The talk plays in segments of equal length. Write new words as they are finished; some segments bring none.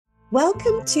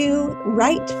Welcome to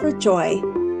Right for Joy.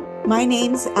 My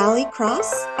name's Allie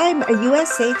Cross. I'm a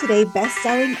USA Today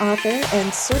best-selling author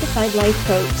and certified life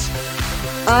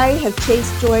coach. I have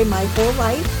chased joy my whole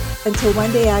life until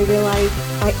one day I realized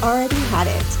I already had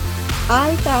it.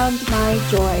 I found my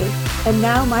joy, and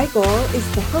now my goal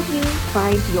is to help you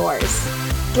find yours.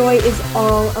 Joy is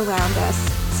all around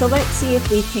us, so let's see if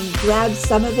we can grab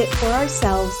some of it for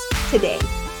ourselves today.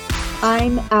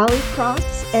 I'm Allie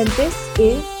Cross, and this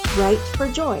is Right for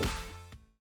Joy.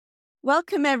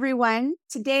 Welcome, everyone.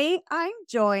 Today, I'm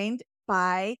joined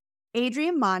by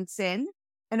Adrienne Monson,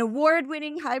 an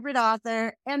award-winning hybrid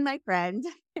author and my friend.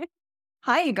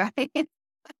 Hi, you guys.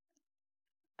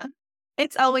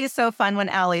 It's always so fun when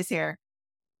Allie's here.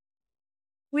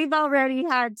 We've already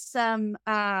had some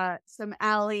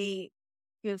Allie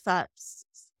goof-ups.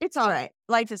 It's all right.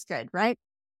 Life is good, right?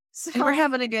 So we're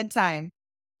having a good time.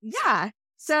 Yeah.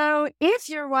 So if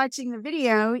you're watching the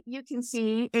video, you can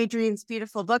see Adrienne's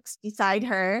beautiful books beside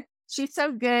her. She's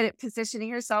so good at positioning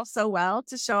herself so well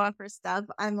to show off her stuff.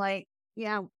 I'm like,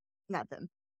 yeah, nothing.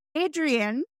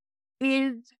 Adrienne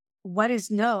is what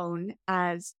is known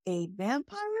as a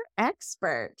vampire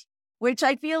expert, which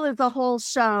I feel is a whole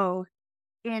show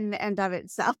in and of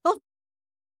itself.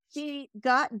 She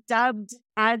got dubbed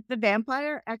as the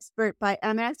vampire expert by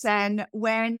MSN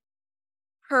when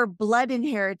her Blood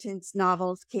Inheritance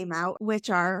novels came out, which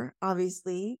are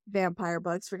obviously vampire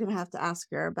books. We're going to have to ask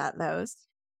her about those.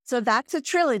 So that's a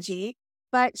trilogy,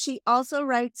 but she also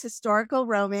writes historical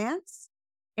romance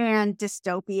and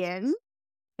dystopian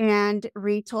and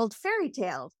retold fairy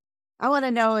tales. I want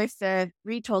to know if the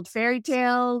retold fairy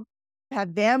tales have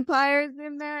vampires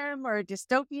in them or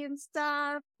dystopian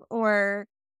stuff or...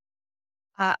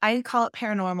 I call it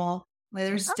paranormal.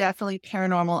 There's definitely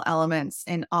paranormal elements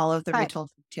in all of the retold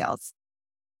tales.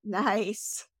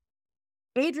 Nice.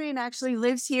 Adrienne actually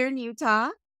lives here in Utah.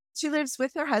 She lives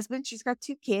with her husband. She's got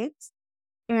 2 kids.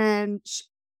 And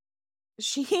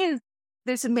she is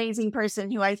this amazing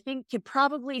person who I think could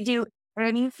probably do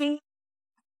anything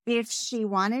if she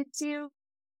wanted to.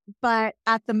 But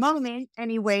at the moment,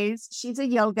 anyways, she's a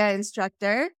yoga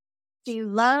instructor. She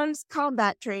loves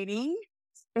combat training.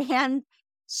 And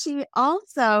she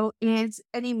also is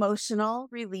an emotional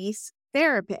release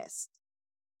therapist.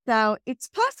 So it's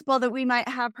possible that we might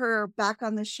have her back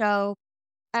on the show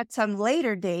at some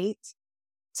later date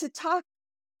to talk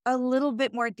a little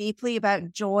bit more deeply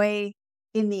about joy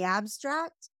in the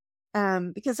abstract.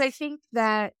 Because I think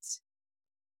that,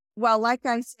 well, like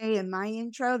I say in my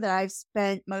intro, that I've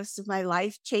spent most of my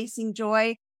life chasing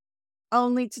joy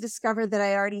only to discover that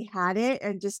I already had it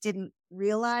and just didn't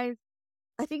realize.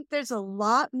 I think there's a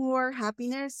lot more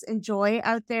happiness and joy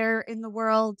out there in the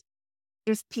world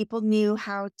if people knew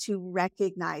how to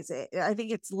recognize it. I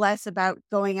think it's less about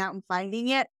going out and finding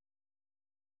it.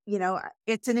 You know,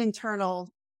 it's an internal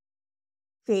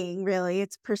thing, really.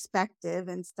 It's perspective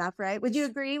and stuff, right? Would you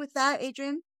agree with that,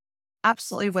 Adrienne?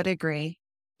 Absolutely would agree.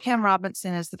 Pam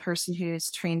Robinson is the person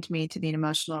who's trained me to be an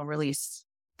emotional release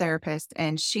therapist.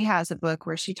 And she has a book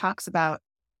where she talks about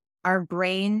our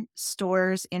brain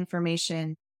stores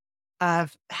information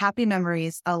of happy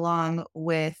memories along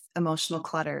with emotional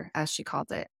clutter, as she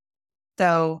called it.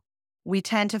 So we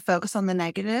tend to focus on the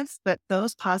negatives, but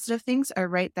those positive things are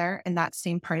right there in that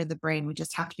same part of the brain. We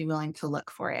just have to be willing to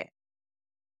look for it.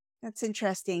 That's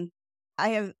interesting. I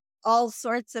have all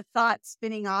sorts of thoughts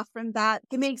spinning off from that.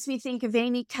 It makes me think of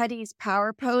Amy Cuddy's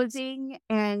power posing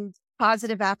and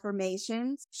positive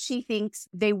affirmations. She thinks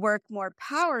they work more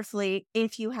powerfully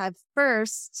if you have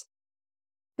first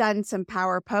done some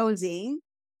power posing.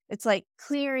 It's like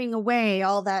clearing away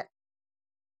all that,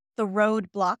 the road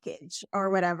blockage or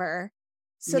whatever,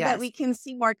 so that we can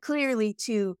see more clearly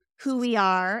to who we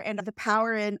are and the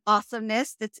power and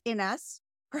awesomeness that's in us.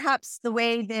 Perhaps the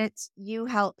way that you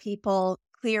help people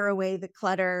clear away the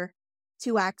clutter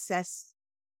to access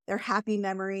their happy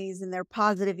memories and their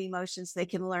positive emotions, they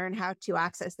can learn how to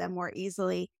access them more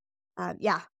easily. I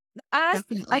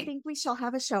think we shall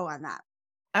have a show on that.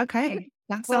 Okay.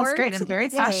 That sounds great. I'm very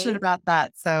passionate about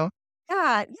that. So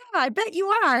yeah, I bet you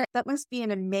are. That must be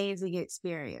an amazing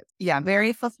experience. Yeah,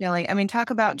 very fulfilling. I mean, talk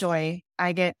about joy.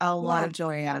 I get a lot of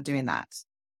joy out of doing that.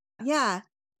 Yeah.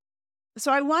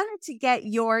 So I wanted to get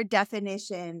your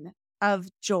definition of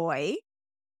joy,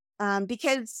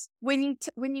 because when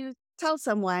you tell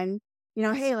someone, you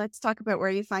know, hey, let's talk about where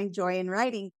you find joy in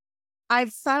writing,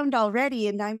 I've found already,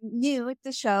 and I'm new at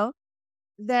the show,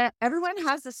 that everyone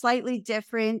has a slightly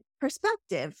different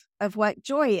perspective of what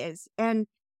joy is. And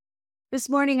this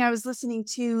morning I was listening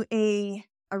to a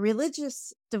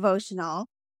religious devotional,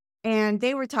 and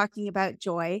they were talking about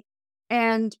joy.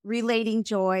 and relating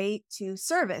joy to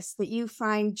service, that you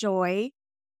find joy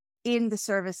in the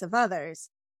service of others.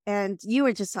 And you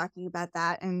were just talking about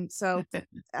that. And so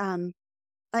um,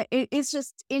 it's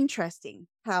just interesting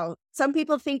how some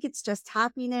people think it's just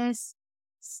happiness.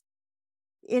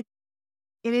 It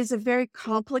it is a very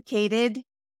complicated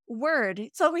word.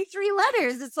 It's only 3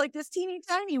 letters. It's like this teeny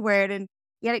tiny word, and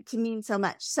yet it can mean so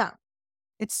much. So,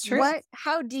 It's true.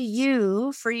 how do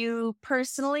you, for you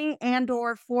personally, and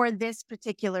or for this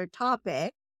particular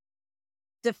topic,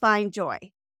 define joy?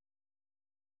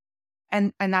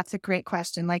 And that's a great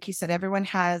question. Like you said, everyone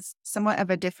has somewhat of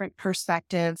a different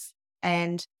perspective.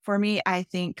 And for me, I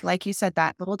think, like you said,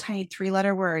 that little tiny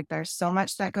 3-letter word, there's so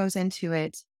much that goes into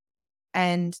it.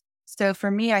 And so for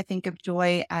me, I think of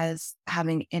joy as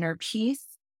having inner peace,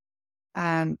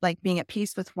 like being at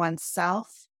peace with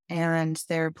oneself and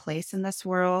their place in this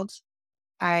world.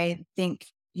 I think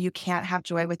you can't have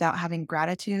joy without having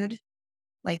gratitude.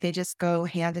 Like they just go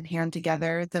hand in hand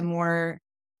together. The more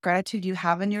gratitude you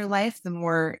have in your life, the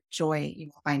more joy you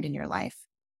will find in your life.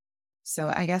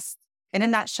 So I guess in a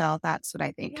nutshell, that's what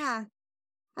I think. Yeah,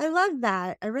 I love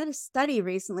that. I read a study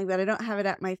recently, but I don't have it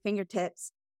at my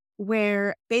fingertips,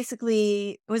 where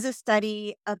basically it was a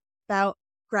study about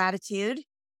gratitude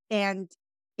and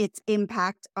its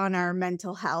impact on our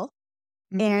mental health.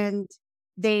 Mm. And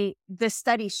the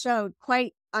study showed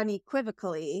quite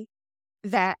unequivocally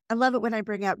that I love it when I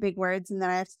bring out big words and then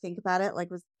I have to think about it. Like,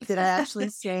 did I actually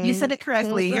You said say it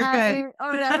correctly. You're good. it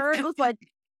or whatever? It was like,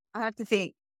 I have to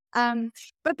think. Um,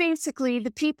 but basically,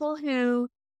 the people who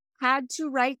had to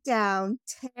write down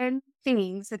 10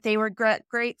 things that they were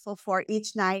grateful for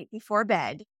each night before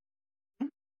bed,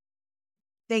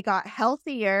 they got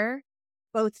healthier,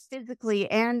 both physically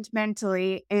and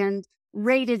mentally, and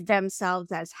rated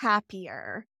themselves as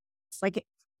happier, like a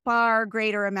far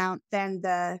greater amount than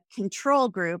the control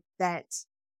group that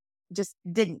just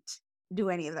didn't do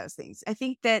any of those things. I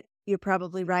think that you're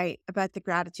probably right about the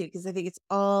gratitude because I think it's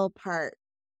all part.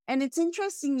 And it's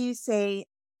interesting you say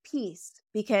peace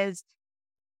because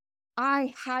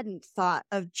I hadn't thought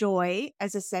of joy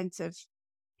as a sense of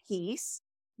peace,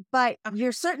 but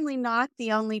you're certainly not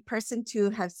the only person to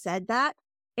have said that.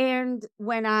 And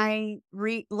when I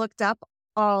looked up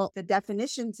all the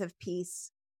definitions of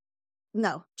peace,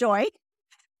 no, joy,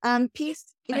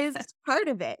 peace is part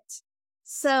of it.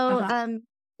 So, Uh-huh.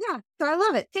 yeah, so I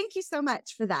love it. Thank you so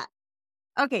much for that.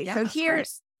 Okay, Yeah, so of here,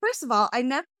 course. first of all, I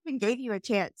never even gave you a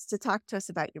chance to talk to us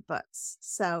about your books.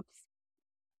 So,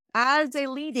 as a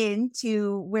lead in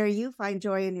to where you find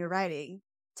joy in your writing,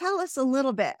 tell us a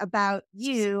little bit about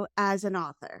you as an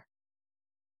author.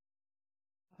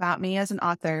 About me as an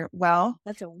author. Well,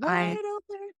 That's a I wide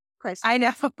open question, I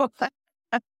know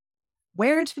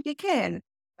where to begin.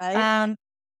 right? Um,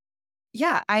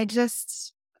 yeah,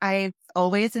 I've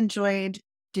always enjoyed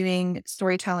doing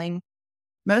storytelling.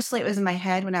 Mostly it was in my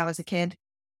head when I was a kid.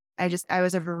 I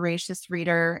was a voracious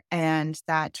reader, and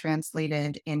that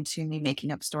translated into me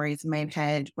making up stories in my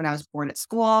head when I was bored at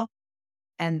school.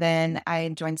 And then I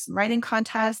joined some writing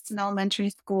contests in elementary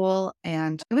school,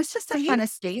 and it was just So a you, fun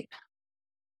escape.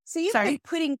 so you've been Sorry.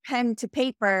 putting pen to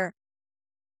paper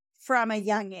from a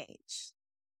young age,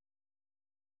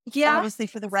 Yeah. obviously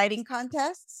for the writing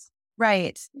contests.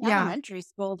 Right. Yeah. Elementary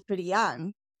school is pretty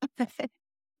young.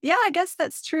 Yeah, I guess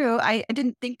that's true. I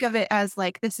didn't think of it as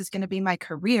like, this is going to be my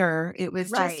career. It was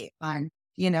just Right. fun.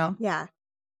 Yeah.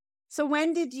 So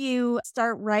when did you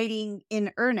start writing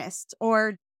in earnest,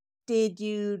 or did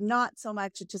you not so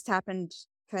much? It just happened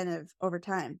kind of over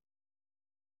time.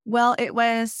 Well, it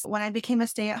was when I became a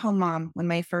stay at home mom when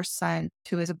my first son,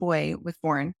 who was a boy, was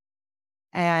born.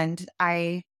 And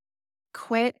I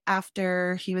quit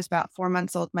after he was about 4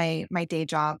 months old, my day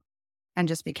job, and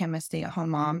just became a stay at home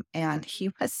mom. And he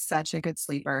was such a good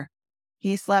sleeper.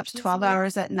 He slept Yes, 12 he is.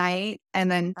 hours at night and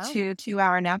then Oh, two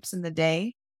 2-hour naps in the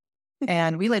day.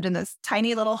 And we lived in this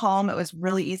tiny little home. It was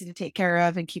really easy to take care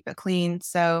of and keep it clean.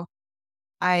 So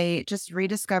I just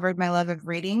rediscovered my love of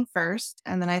reading first.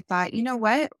 And then I thought, you know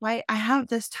what? Why I have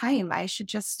this time. I should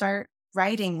just start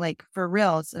writing like for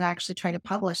reals and actually try to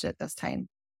publish it this time.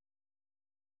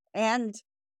 and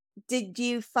did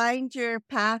you find your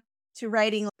path to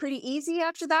writing pretty easy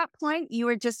after that point? You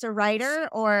were just a writer,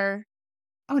 Oh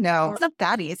no, or it's not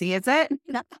that easy, is it?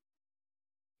 no?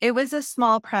 It was a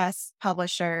small press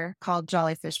publisher called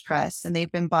Jollyfish Press, and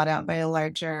they've been bought out by a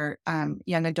larger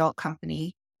young adult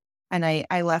company. And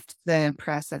I left the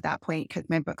press at that point because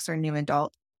my books are new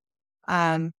adult.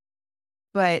 Um,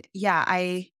 but yeah,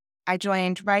 I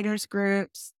joined writers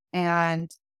groups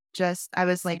and just I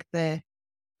was like the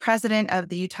president of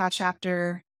the Utah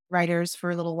chapter writers for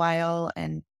a little while,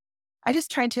 and I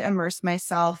just tried to immerse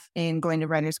myself in going to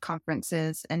writers'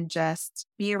 conferences and just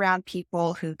be around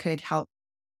people who could help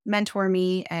mentor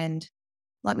me and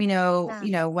let me know,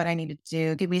 Yeah. what I needed to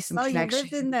do, give me some Well, you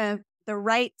lived in connection. the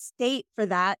right state for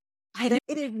that. I know.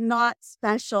 It is not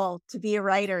special to be a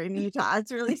writer in Utah.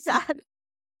 It's really sad.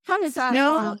 How is that?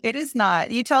 No, it is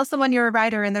not. You tell someone you're a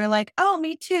writer and they're like, "Oh,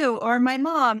 me too," or "My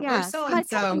mom," or Yeah. so My and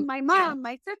so. son, my Yeah. mom,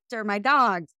 my sister, my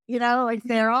dogs, like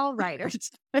they're all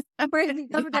writers. Whereas if you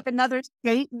go to like another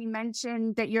state and you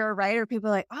mention that you're a writer, people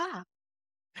are like, ah,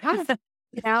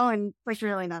 and it's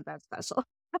really not that special.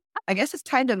 I guess it's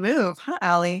time to move, huh,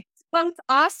 Allie? Well, it's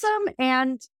awesome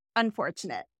and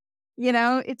unfortunate.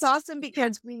 It's awesome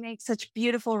because we make such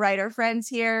beautiful writer friends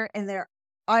here, and there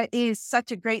is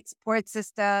such a great support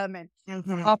system and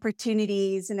Mhm.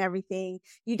 opportunities and everything.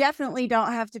 You definitely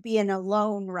don't have to be an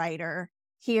alone writer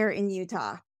here in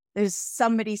Utah. There's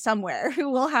somebody somewhere who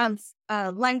will have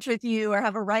lunch with you or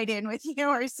have a write in with you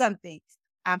or something.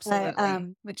 But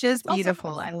Absolutely, which is it's also,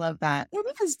 beautiful. I love that.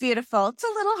 it is beautiful. It's a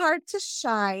little hard to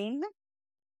shine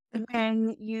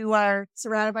when you are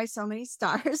surrounded by so many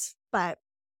stars, but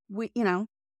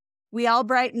we all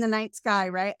brighten the night sky,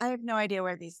 right? I have no idea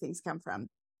where these things come from.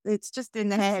 It's just in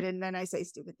the head, and then I say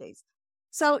stupid things.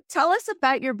 So tell us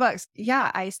about your books.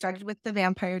 Yeah, I started with the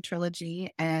vampire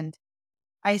trilogy and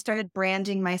I started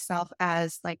branding myself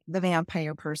as like the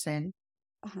vampire person.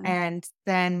 Uh-huh. And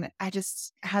then I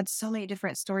just had so many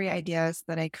different story ideas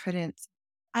that I couldn't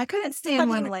stay in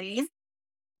one lane.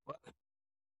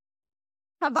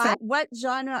 How So about what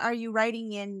genre are you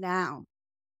writing in now?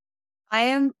 I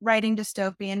am writing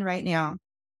dystopian right now.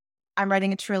 I'm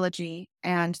writing a trilogy,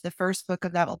 and the first book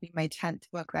of that will be my 10th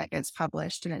book that gets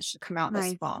published, and it should come out this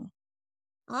Nice. fall.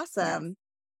 Yeah. Awesome.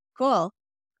 Cool.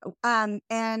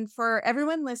 And for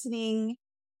everyone listening,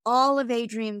 all of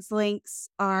Adrienne's links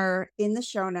are in the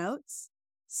show notes.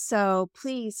 So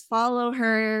please follow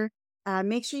her.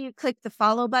 Make sure you click the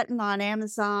follow button on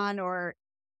Amazon or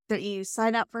that you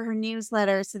sign up for her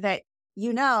newsletter so that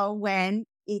you know when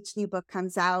each new book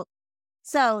comes out.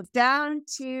 So, down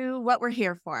to what we're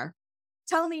here for.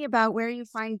 Tell me about where you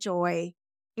find joy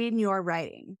in your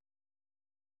writing.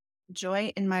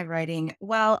 Joy in my writing.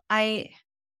 Well, I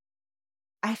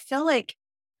feel like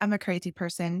I'm a crazy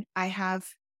person. I have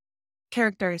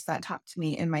characters that talk to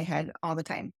me in my head all the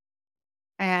time.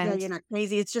 Yeah, And you're not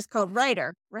crazy. It's just called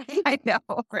writer, right? I know,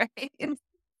 right?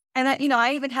 And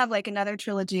I even have like another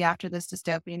trilogy after this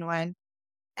dystopian one.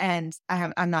 And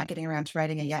I'm not getting around to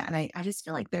writing it yet. And I just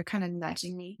feel like they're kind of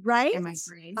nudging me Right? in my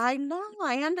brain. I know.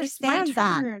 I It's my understand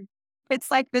that. turn. It's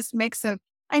like this mix of,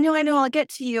 I know, I'll get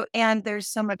to you. And there's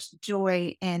so much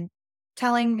joy in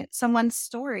telling someone's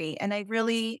story. And I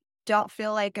really don't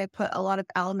feel like I put a lot of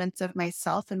elements of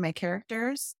myself in my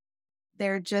characters.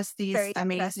 They're just these Very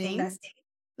amazing, interesting.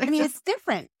 I like mean, just, it's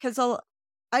different because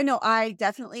I know I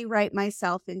definitely write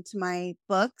myself into my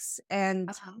books, and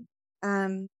um,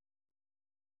 um,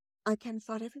 I kind of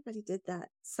thought everybody did that.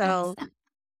 yes.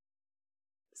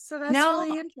 So that's No,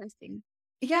 really interesting.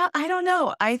 yeah, I don't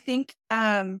know. I think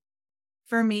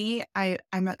for me,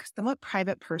 I'm a somewhat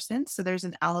private person. So there's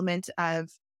an element of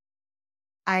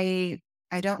I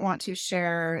I don't want to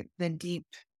share the deep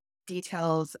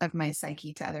details of my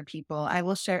psyche to other people. I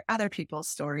will share other people's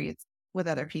stories with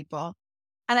other people.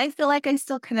 And I feel like I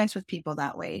still connect with people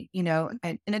that way,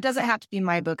 and it doesn't have to be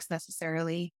my books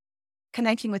necessarily.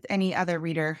 Connecting with any other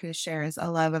reader who shares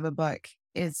a love of a book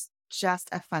is just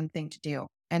a fun thing to do.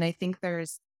 And I think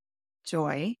there's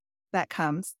joy that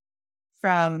comes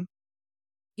from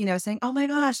saying, "Oh my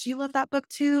gosh, you love that book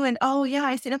too." And oh yeah,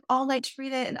 I stayed up all night to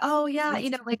read it. And oh yeah,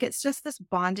 like it's just this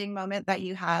bonding moment that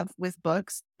you have with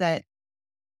books that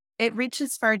it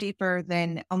reaches far deeper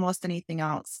than almost anything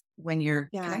else when you're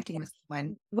Yeah. connecting with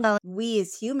someone. Well, we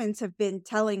as humans have been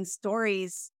telling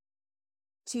stories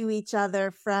to each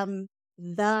other from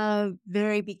the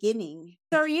very beginning.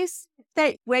 So you said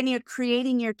that when you're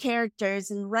creating your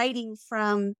characters and writing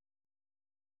from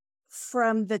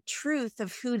the truth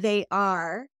of who they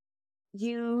are,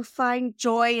 you find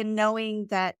joy in knowing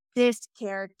that this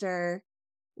character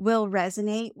will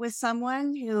resonate with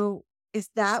someone who is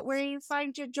that where you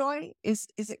find your joy? Is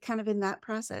it kind of in that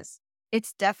process?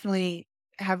 It's definitely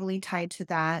heavily tied to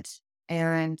that.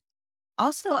 And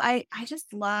also I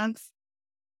just love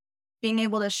being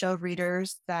able to show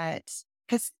readers that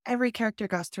because every character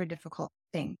goes through a difficult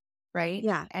thing, right?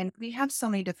 Yeah. And we have so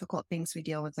many difficult things we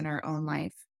deal with in our own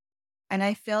life. And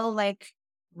I feel like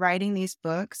writing these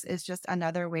books is just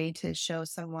another way to show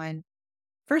someone,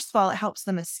 first of all, it helps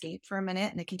them escape for a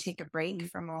minute and they can take a break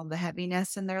from all the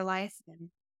heaviness in their life.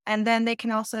 And then they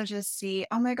can also just see,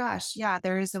 oh my gosh, yeah,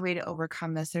 there is a way to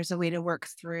overcome this. There's a way to work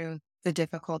through the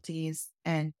difficulties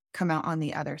and come out on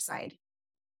the other side.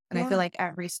 And I feel Yeah. like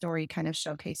every story kind of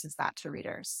showcases that to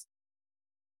readers.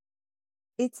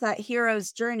 It's that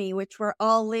hero's journey, which we're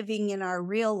all living in our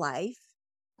real life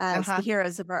as the Uh-huh.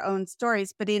 heroes of our own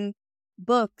stories. But in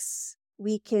books,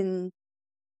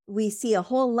 we see a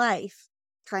whole life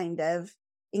kind of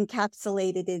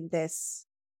encapsulated in this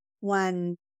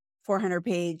one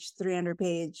 400-page,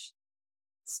 300-page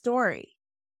story,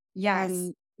 Yes.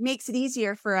 and makes it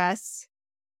easier for us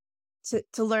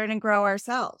to learn and grow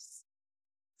ourselves.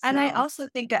 And I So, also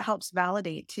think it helps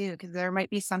validate too, because there might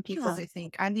be some people yeah. who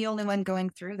think I'm the only one going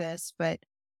through this, but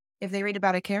if they read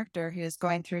about a character who is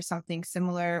going through something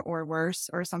similar or worse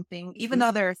or something, even Mhm.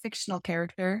 though they're a fictional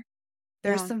character,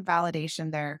 there's Yeah. some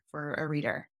validation there for a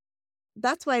reader.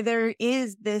 That's why there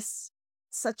is this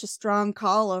such a strong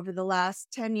call over the last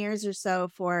 10 years or so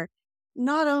for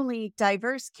not only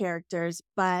diverse characters,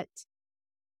 but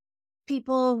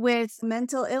people with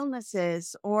mental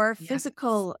illnesses or Yes.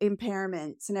 physical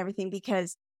impairments and everything,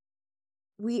 because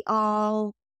we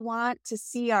all want to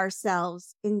see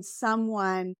ourselves in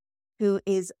someone who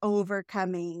is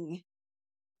overcoming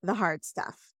the hard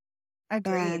stuff.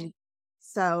 Agreed. And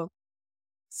so,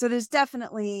 so there's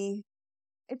definitely,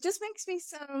 it just makes me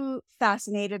so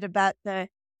fascinated about the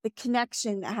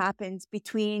connection that happens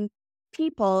between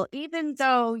people, even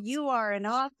though you are an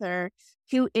author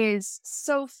who is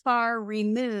so far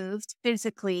removed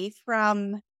physically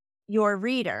from your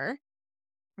reader,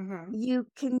 Hmm. you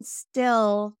can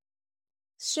still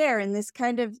share in this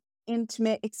kind of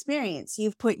intimate experience.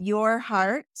 You've put your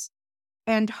heart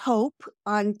and hope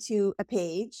onto a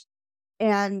page,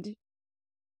 and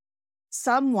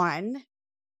someone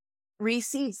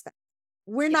receives that.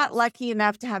 We're not Yes. lucky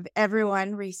enough to have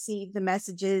everyone receive the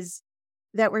messages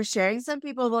that we're sharing. Some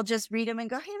people will just read them and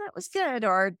go, "Hey, that was good,"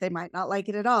 or they might not like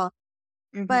it at all.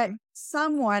 But Hmm.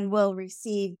 someone will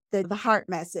receive the heart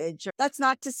message. That's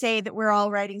not to say that we're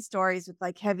all writing stories with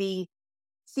like heavy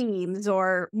themes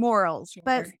or morals,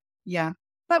 Sure. Yeah.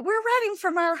 but we're writing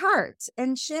from our hearts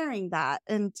and sharing that.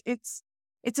 And it's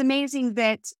amazing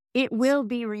that it will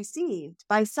be received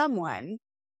by someone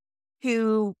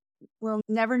who will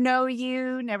never know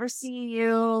you, never see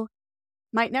you,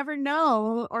 might never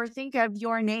know or think of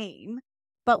your name,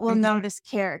 but will know Mhm. this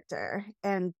character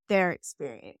and their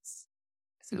experience.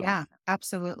 So, Yeah,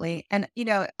 absolutely. And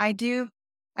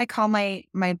I call my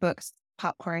books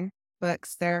popcorn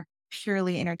books. They're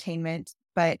purely entertainment,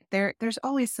 but there's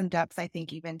always some depth, I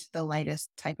think, even to the lightest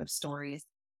type of stories.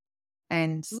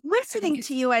 And I think listening to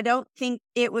it's you, I don't think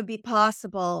it would be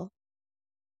possible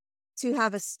to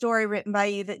have a story written by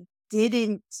you that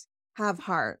didn't have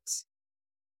heart.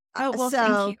 oh well,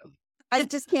 thank you. So I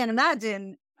just can't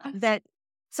imagine that.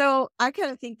 So I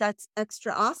kind of think that's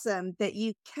extra awesome that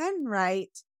you can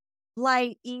write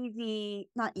light, easy,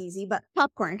 not easy, but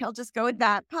popcorn. I'll just go with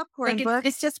that. Like Popcorn it's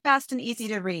books. just fast and easy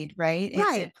to read, right?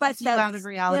 Right. It But pulls you out of that's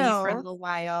reality for a still, little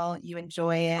while. You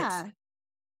enjoy it. yeah.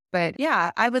 But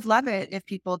yeah, I would love it if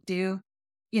people do,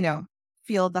 you know,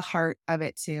 feel the heart of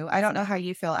it too. I don't know how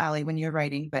you feel, Allie, when you're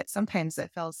writing, but sometimes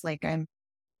it feels like I'm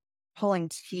pulling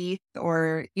teeth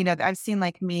or, I've seen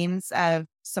like memes of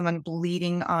someone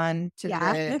bleeding on to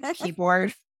Yeah. the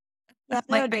keyboard. Yeah.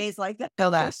 There Like are I days like that feel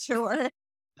for that. sure.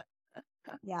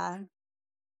 Yeah.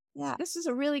 Yeah. This was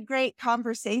a really great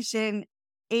conversation.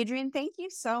 Adrienne, thank you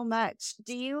so much.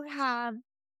 Do you have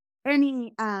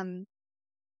any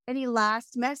any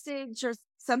last message or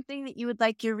something that you would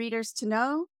like your readers to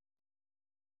know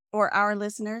or our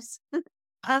listeners?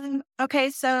 Okay,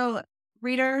 so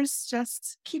readers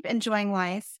just keep enjoying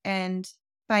life and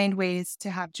find ways to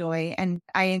have joy. And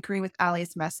I agree with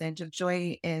Allie's message of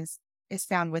joy is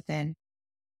found within,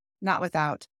 not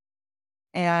without.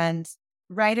 And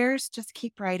writers just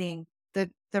keep writing.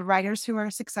 The writers who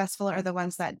are successful are the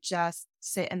ones that just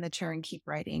sit in the chair and keep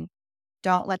writing.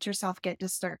 Don't let yourself get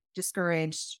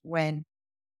discouraged when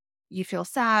you feel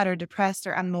sad or depressed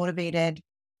or unmotivated.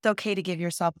 It's okay to give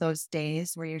yourself those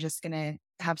days where you're just going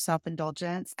to have self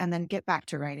indulgence and then get back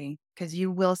to writing because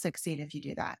you will succeed if you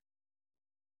do that.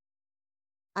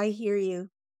 I hear you.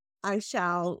 I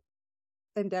shall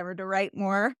endeavor to write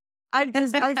more. I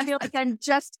feel like I'm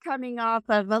just coming off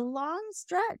of a long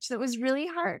stretch that was really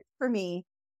hard for me.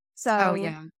 Oh, So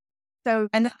yeah. so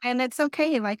And it's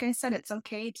okay. Like I said, it's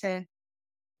okay to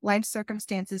life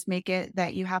circumstances make it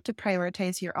that you have to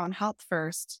prioritize your own health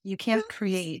first. You can't yes,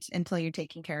 create until you're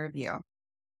taking care of you.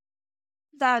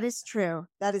 that is true.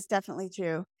 That is definitely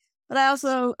true. But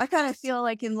I kind of feel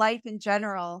like in life in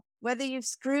general, whether you've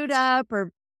screwed up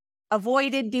or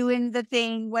avoided doing the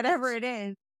thing, whatever it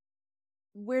is,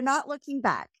 we're not looking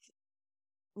back.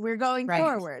 We're going Right.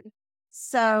 forward.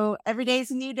 So every day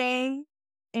is a new day.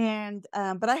 And,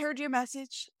 but I heard your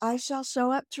message. I shall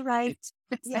show up to write.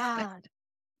 Yeah.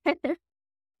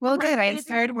 Well, Right. good. I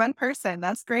inspired one person.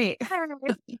 That's great.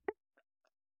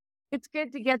 It's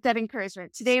good to get that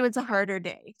encouragement. Today was a harder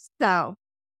day. So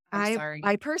I'm I, sorry.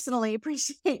 I personally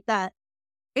appreciate that.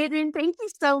 Adrienne, thank you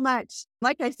so much.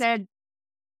 Like I said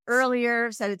earlier,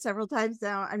 I've said it several times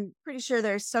now. I'm pretty sure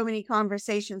there's so many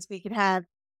conversations we could have.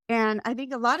 And I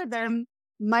think a lot of them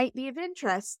might be of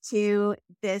interest to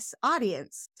this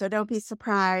audience. So don't be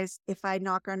surprised if I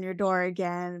knock on your door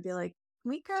again and be like, can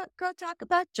we go talk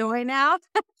about joy now?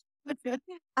 For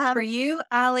um, you,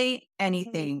 Ali,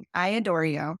 anything. I adore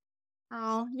you.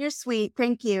 oh, you're sweet.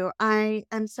 Thank you. I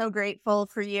am so grateful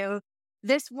for you.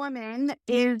 This woman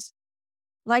is,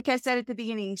 like I said at the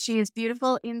beginning, she is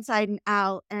beautiful inside and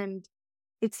out. And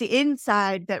it's the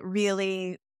inside that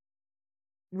really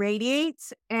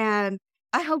radiates. And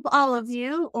I hope all of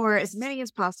you, or as many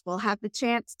as possible, have the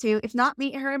chance to, if not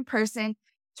meet her in person,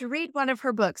 to read one of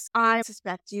her books. I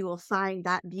suspect you will find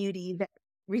that beauty that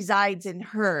resides in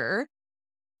her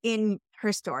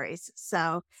stories.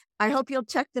 So I hope you'll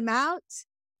check them out.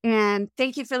 And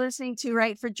thank you for listening to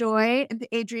Write for Joy and to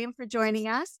Adrienne for joining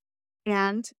us.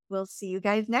 And we'll see you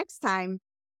guys next time.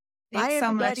 Bye, Thanks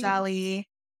so much, everybody. Ali.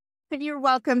 And you're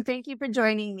welcome. Thank you for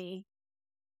joining me.